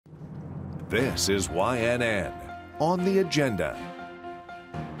This is YNN on the agenda.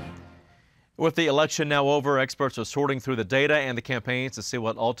 With the election now over, experts are sorting through the data and the campaigns to see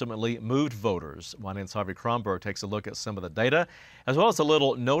what ultimately moved voters. YNN's Harvey Kronberg takes a look at some of the data, as well as a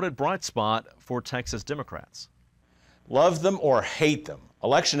little noted bright spot for Texas Democrats. Love them or hate them,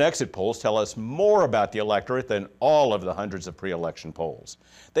 election exit polls tell us more about the electorate than all of the hundreds of pre-election polls.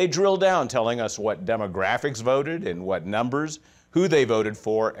 They drill down, telling us what demographics voted, in what numbers, who they voted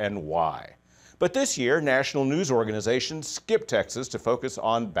for, and why. But this year, national news organizations skipped Texas to focus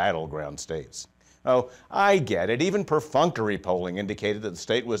on battleground states. Oh, I get it. Even perfunctory polling indicated that the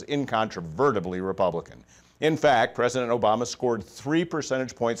state was incontrovertibly Republican. In fact, President Obama scored 3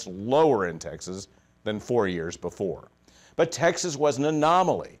 percentage points lower in Texas than 4 years before. But Texas was an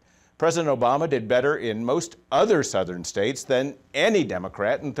anomaly. President Obama did better in most other southern states than any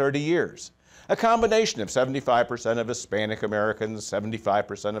Democrat in 30 years. A combination of 75% of Hispanic Americans,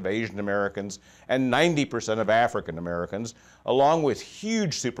 75% of Asian Americans, and 90% of African Americans, along with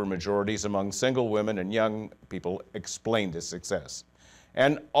huge supermajorities among single women and young people, explained his success.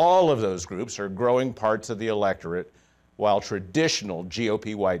 And all of those groups are growing parts of the electorate, while traditional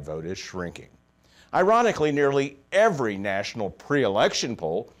GOP white vote is shrinking. Ironically, nearly every national pre-election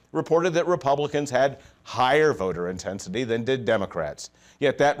poll reported that Republicans had higher voter intensity than did Democrats,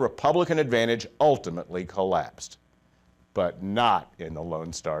 yet that Republican advantage ultimately collapsed. But not in the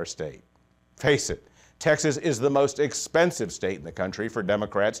Lone Star State. Face it, Texas is the most expensive state in the country for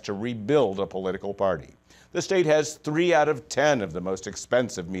Democrats to rebuild a political party. The state has 3 out of 10 of the most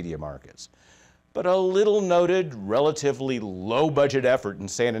expensive media markets. But a little noted, relatively low-budget effort in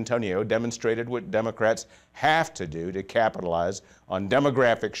San Antonio demonstrated what Democrats have to do to capitalize on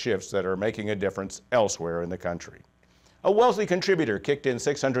demographic shifts that are making a difference elsewhere in the country. A wealthy contributor kicked in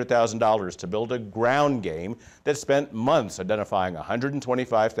 $600,000 to build a ground game that spent months identifying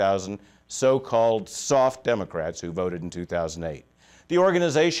 125,000 so-called soft Democrats who voted in 2008. The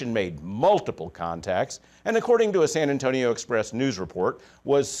organization made multiple contacts, and according to a San Antonio Express news report,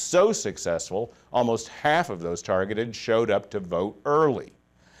 was so successful, almost half of those targeted showed up to vote early.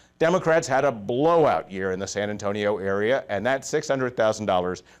 Democrats had a blowout year in the San Antonio area, and that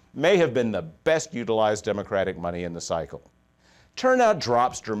 $600,000 may have been the best utilized Democratic money in the cycle. Turnout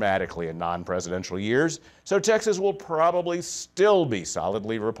drops dramatically in non-presidential years, so Texas will probably still be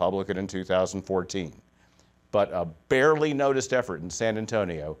solidly Republican in 2014. But a barely noticed effort in San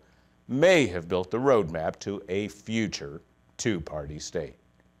Antonio may have built the roadmap to a future two-party state.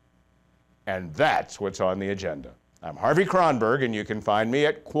 And that's what's on the agenda. I'm Harvey Kronberg, and you can find me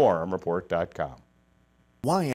at quorumreport.com.